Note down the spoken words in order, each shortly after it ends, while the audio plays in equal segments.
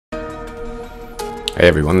Hey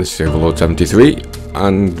everyone, this is Overlord73,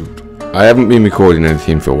 and I haven't been recording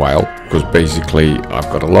anything for a while because basically I've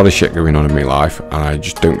got a lot of shit going on in my life and I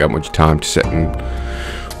just don't get much time to sit and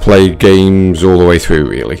play games all the way through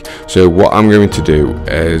really. So what I'm going to do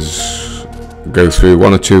is go through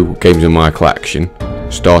one or two games in my collection,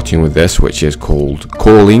 starting with this, which is called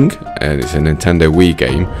Calling, and it's a Nintendo Wii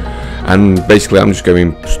game. And basically I'm just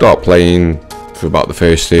going to start playing for about the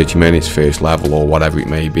first 30 minutes, first level or whatever it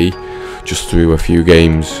may be, just through a few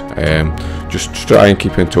games, just to try and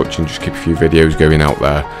keep in touch and just keep a few videos going out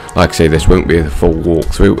there. Like I say, this won't be a full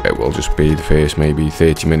walkthrough, it will just be the first maybe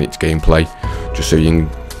 30 minutes gameplay, just so you can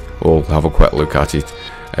all have a quick look at it.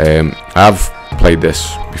 I've played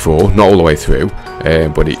this before, not all the way through,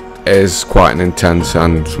 but it is quite an intense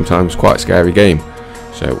and sometimes quite scary game.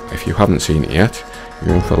 So if you haven't seen it yet,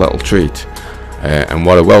 you're in for a little treat. And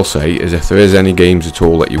what I will say is, if there is any games at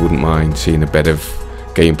all that you wouldn't mind seeing a bit of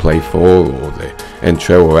gameplay for, or the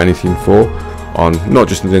intro or anything for, on not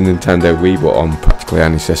just the Nintendo Wii but on practically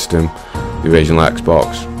any system, the original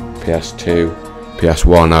Xbox, PS2,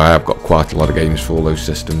 PS1, I have got quite a lot of games for all those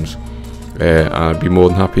systems. I'd be more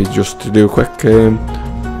than happy just to do a quick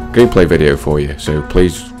gameplay video for you, so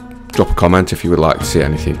please drop a comment if you would like to see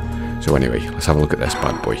anything. So anyway, let's have a look at this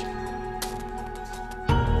bad boy.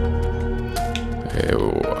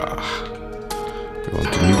 We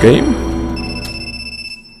want a new game.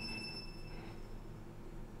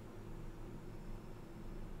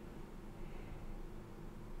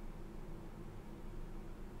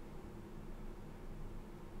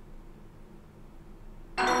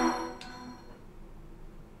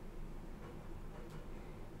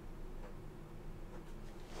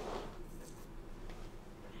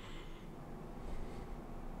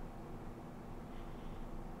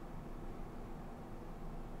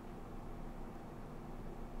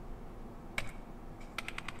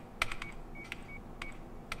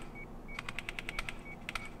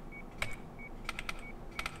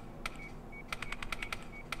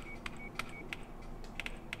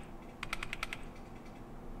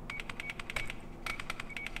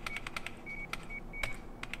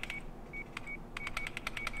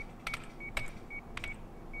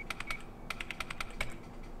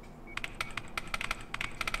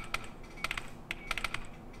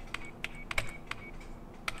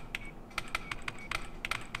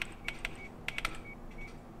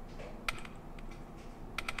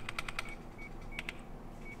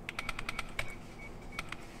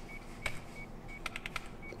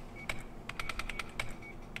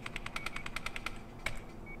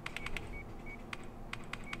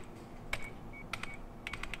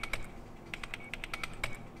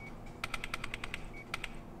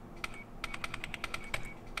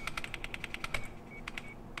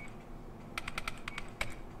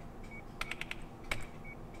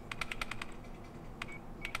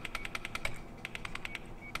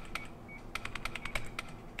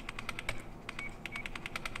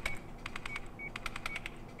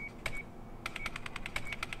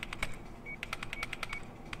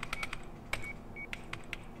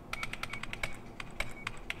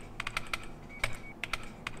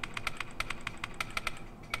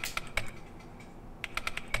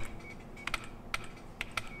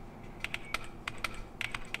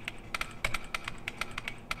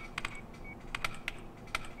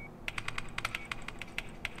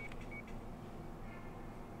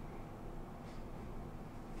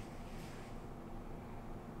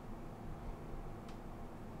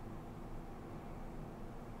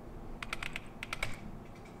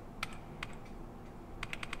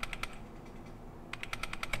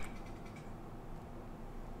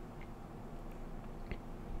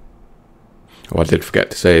 Oh, I did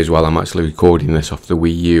forget to say as well, I'm actually recording this off the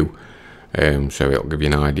Wii U, so it'll give you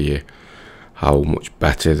an idea how much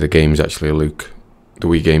better the games actually look. The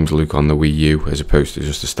Wii games look on the Wii U as opposed to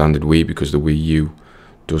just a standard Wii, because the Wii U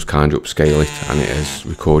does kind of upscale it, and it is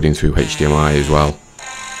recording through HDMI as well.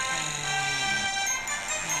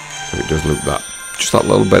 So it does look just that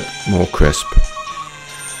little bit more crisp.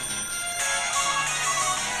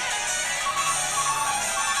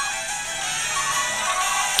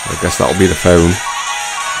 I guess that'll be the phone.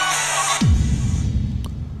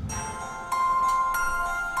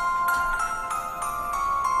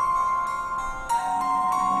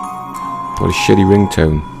 What a shitty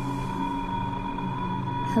ringtone.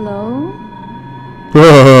 Hello?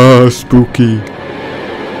 Ah, spooky.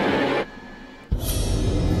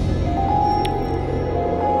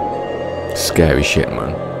 Scary shit,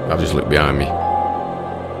 man. I've just looked behind me.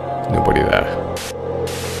 There's nobody there.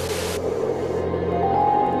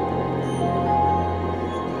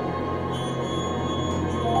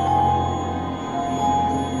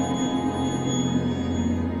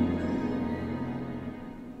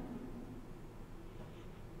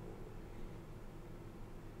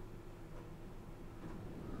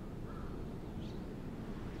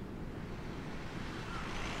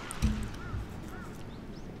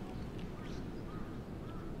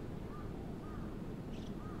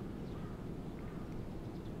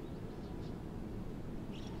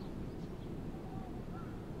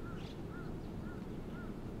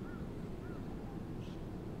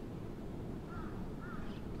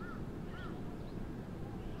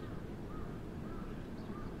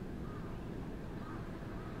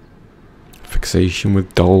 fixation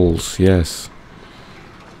with dolls, yes.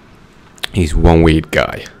 He's one weird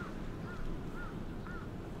guy.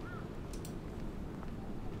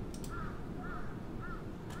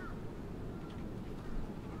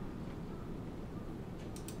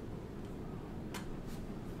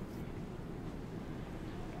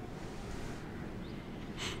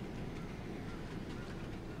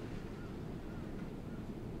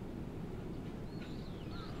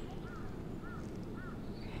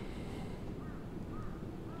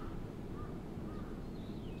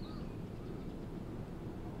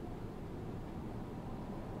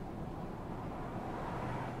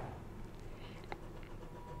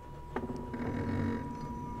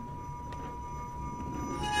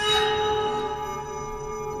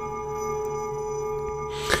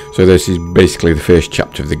 So this is basically the first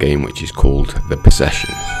chapter of the game, which is called The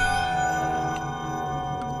Possession.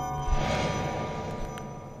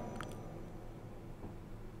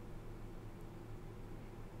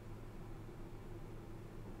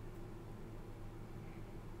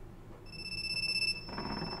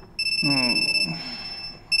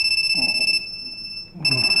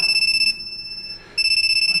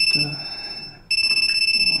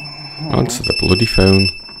 Answer the bloody phone.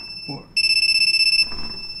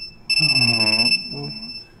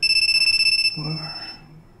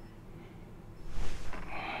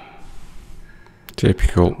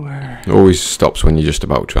 Typical. Always stops when you're just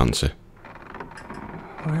about to answer.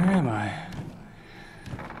 Where am I?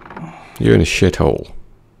 You're in a shithole.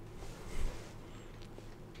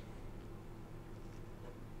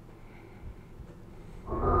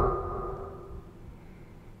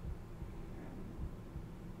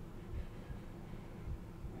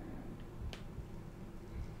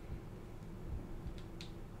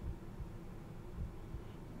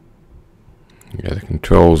 Yeah, the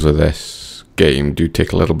controls of this game do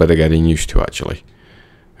take a little bit of getting used to, actually.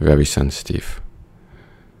 Very sensitive.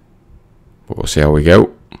 But we'll see how we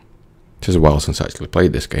go. It is a while since I actually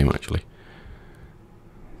played this game, actually.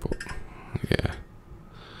 But, yeah.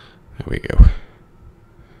 There we go.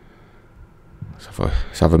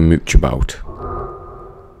 Let's have a mooch about.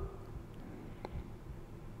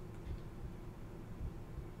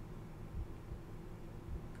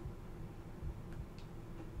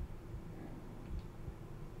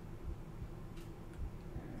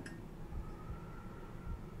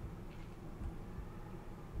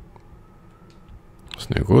 That's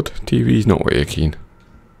no good. TV's not working.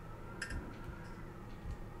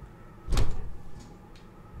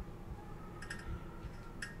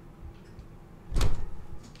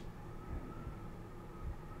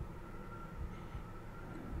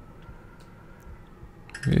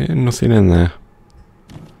 Yeah, nothing in there.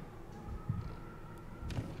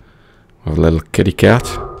 We have a little kitty cat,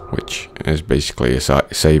 which is basically a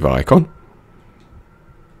save icon.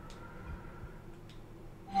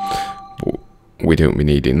 But we don't be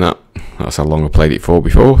needing that. That's how long I played it for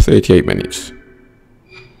before, 38 minutes.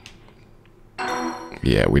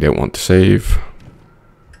 Yeah, we don't want to save.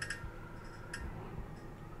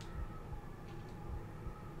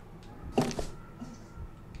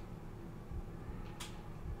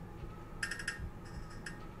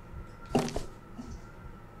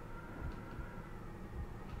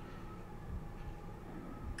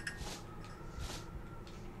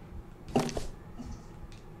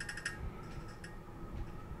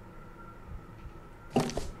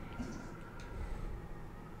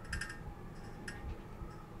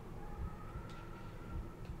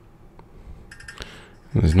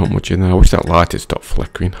 There's not much in there. I wish that light had stopped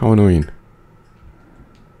flickering. How annoying.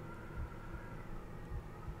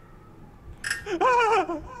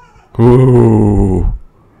 Ooh.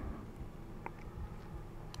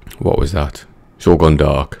 What was that? It's all gone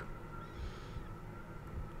dark.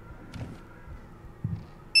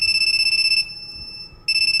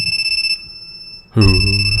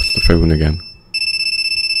 Ooh, that's the phone again.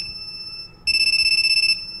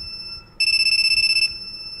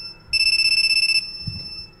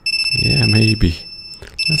 Yeah, maybe.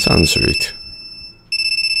 Let's answer it.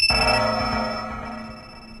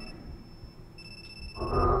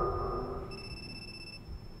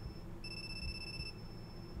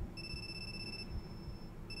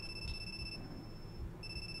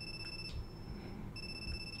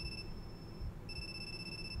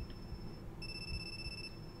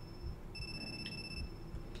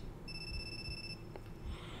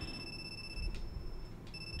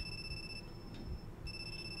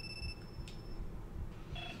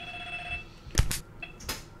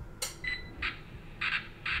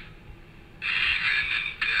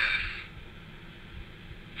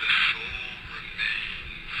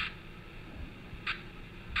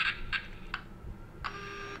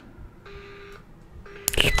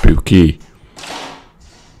 key.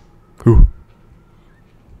 Ooh.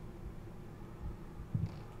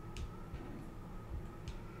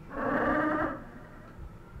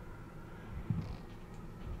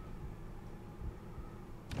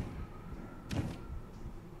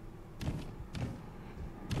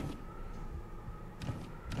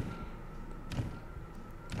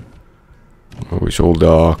 Oh, it's all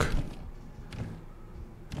dark.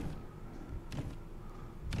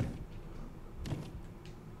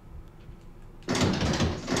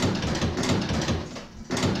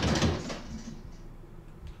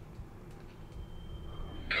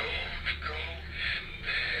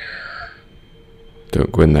 Don't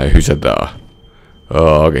go in there. Who said that?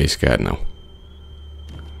 Oh, okay, scared now.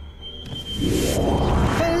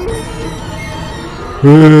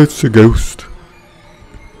 It's a ghost.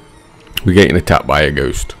 We're getting attacked by a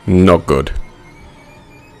ghost. Not good.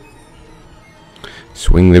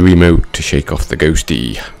 Swing the remote to shake off the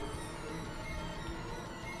ghosty.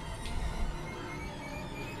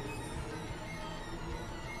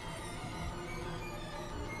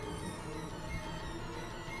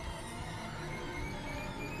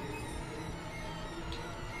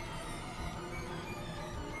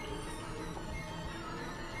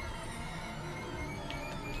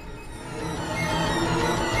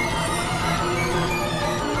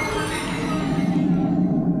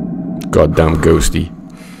 Goddamn ghosty.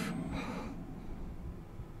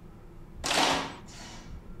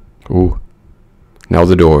 Ooh. Now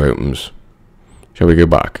the door opens. Shall we go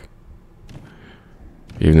back?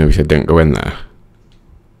 Even though we said don't go in there.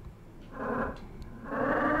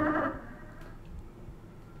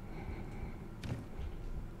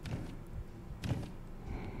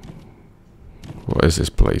 What is this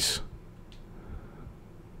place?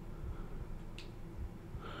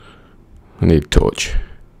 I need a torch.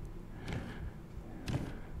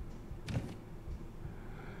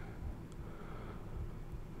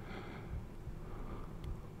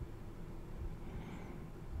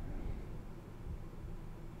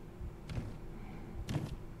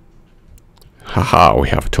 Haha, we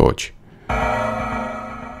have a torch.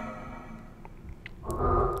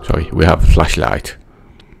 Sorry, we have a flashlight.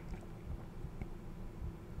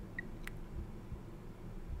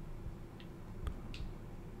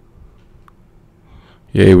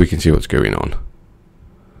 Yeah, we can see what's going on.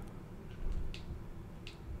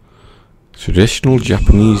 Traditional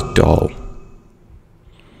Japanese doll.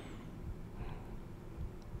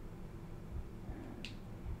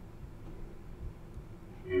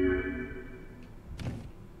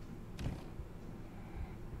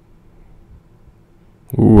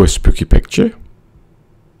 Ooh, a spooky picture.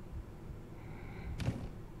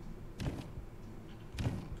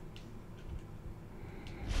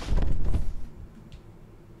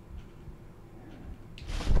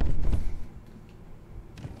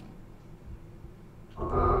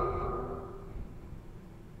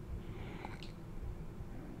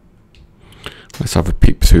 Let's have a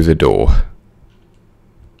peep through the door.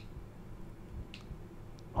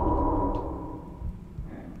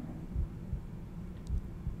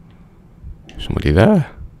 Somebody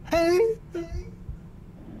there.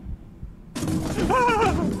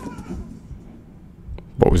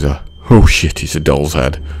 What was that? Oh shit, it's a doll's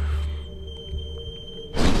head.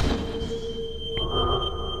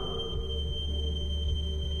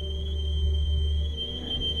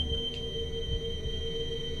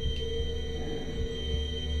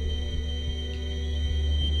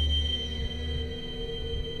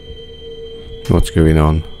 What's going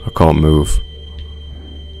on? I can't move.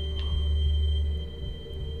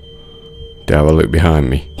 Do I have a look behind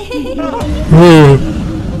me?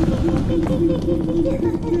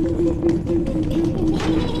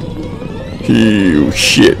 Oh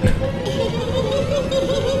shit.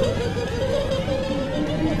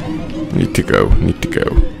 Need to go, need to go.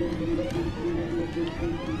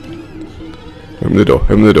 Open the door,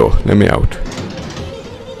 open the door, let me out.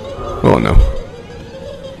 Oh no.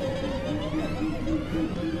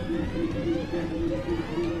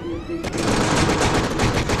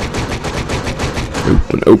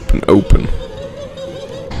 Open, open, open.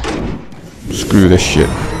 Screw this shit.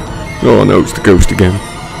 Oh no, it's the ghost again.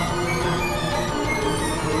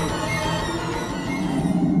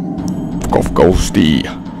 Fuck off, ghosty.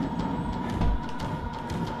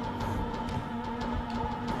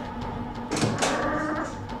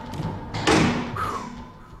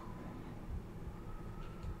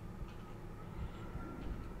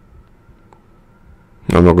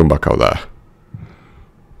 I'm not going back out there.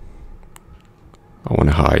 I want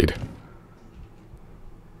to hide.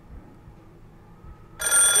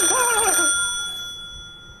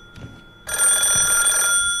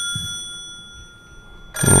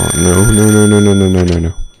 Oh No, no, no, no, no, no, no, no,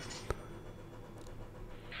 no.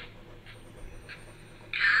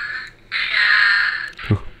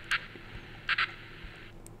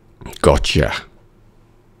 Gotcha.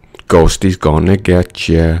 Ghosty's gonna get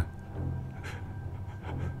ya.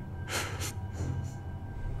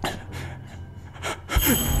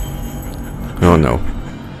 Oh no.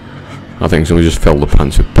 I think somebody just filled the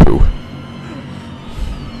pants with poo.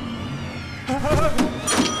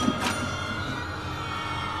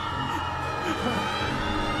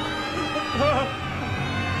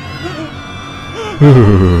 Leave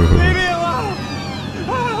me alone!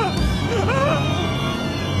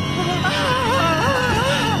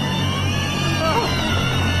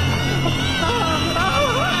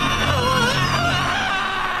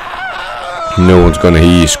 No one's gonna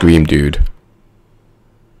hear you scream, dude.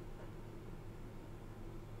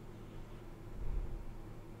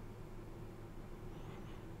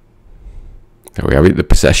 There we have it, the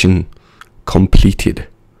possession completed.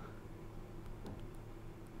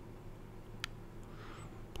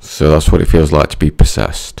 So that's what it feels like to be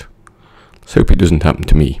possessed. Let's hope it doesn't happen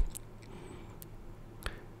to me.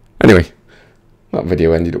 Anyway, that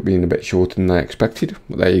video ended up being a bit shorter than I expected,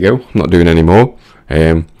 but there you go. I'm not doing any more.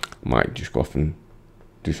 I might just go off and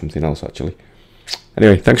do something else actually.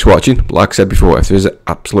 Anyway, thanks for watching. Like I said before, if there's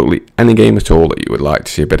absolutely any game at all that you would like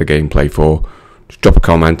to see a bit of gameplay for, just drop a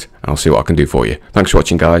comment and I'll see what I can do for you. Thanks for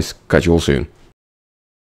watching, guys. Catch you all soon.